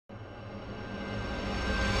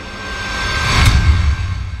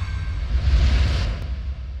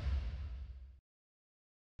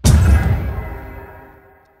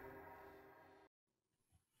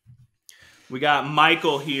We got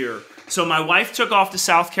Michael here. So my wife took off to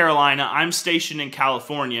South Carolina. I'm stationed in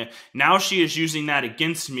California. Now she is using that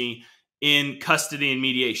against me in custody and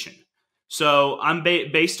mediation. So I'm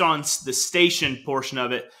based on the station portion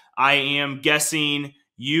of it. I am guessing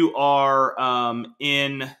you are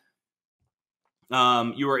in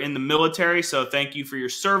the military. So thank you for your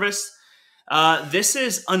service. This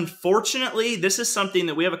is unfortunately, this is something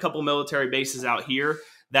that we have a couple military bases out here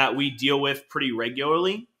that we deal with pretty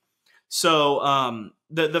regularly. So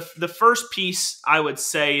the first piece I would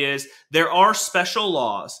say is there are special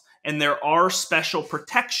laws and there are special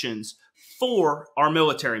protections for our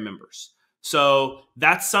military members. So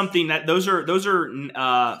that's something that those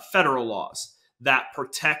are federal laws that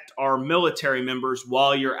protect our military members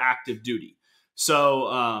while you're active duty.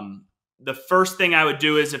 So the first thing I would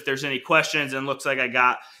do is if there's any questions, and it looks like I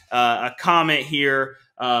got a comment here,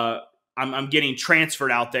 I'm getting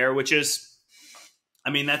transferred out there, which is, I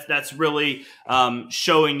mean, that's really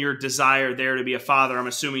showing your desire there to be a father. I'm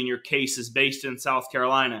assuming your case is based in South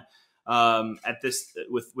Carolina at this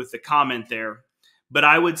with the comment there. But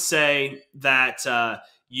I would say that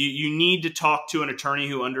you need to talk to an attorney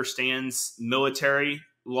who understands military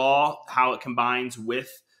law, how it combines with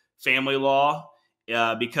family law,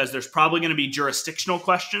 because there's probably going to be jurisdictional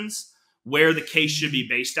questions where the case should be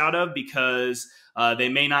based out of, because they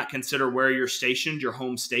may not consider where you're stationed, your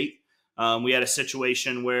home state. We had a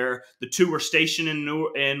situation where the two were stationed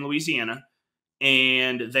in Louisiana,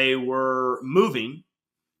 and they were moving,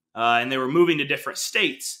 to different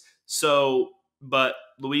states. So, but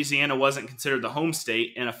Louisiana wasn't considered the home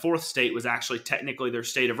state, and a fourth state was actually technically their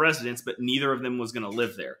state of residence, but neither of them was going to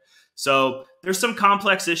live there. So there's some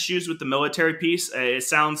complex issues with the military piece. It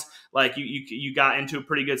sounds like you got into a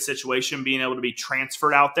pretty good situation being able to be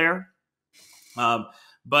transferred out there.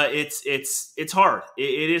 But it's hard.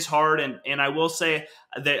 It is hard, and I will say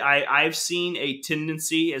that I've seen a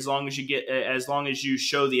tendency, as long as you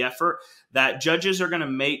show the effort, that judges are going to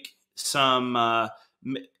make some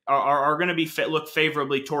are going to be look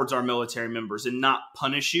favorably towards our military members and not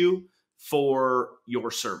punish you for your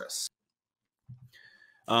service.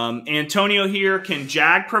 Antonio here, can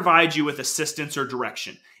JAG provide you with assistance or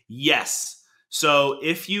direction? Yes. So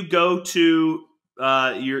if you go to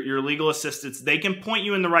your legal assistants, they can point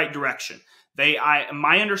you in the right direction.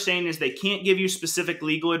 My understanding is they can't give you specific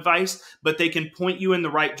legal advice, but they can point you in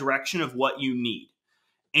the right direction of what you need.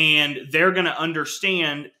 And they're going to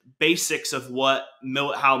understand basics of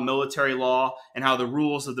how military law and how the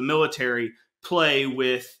rules of the military play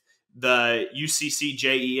with the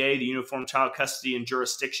UCCJEA, the Uniform Child Custody and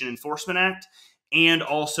Jurisdiction Enforcement Act, and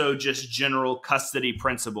also just general custody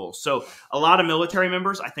principles. So a lot of military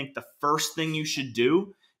members, I think the first thing you should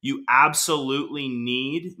do, you absolutely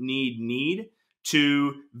need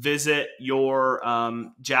to visit your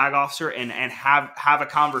JAG officer and have a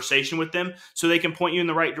conversation with them so they can point you in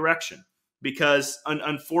the right direction. Because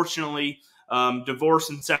unfortunately, divorce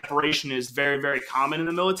and separation is very, very common in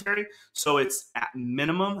the military. So it's at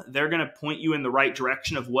minimum, they're going to point you in the right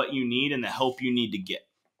direction of what you need and the help you need to get.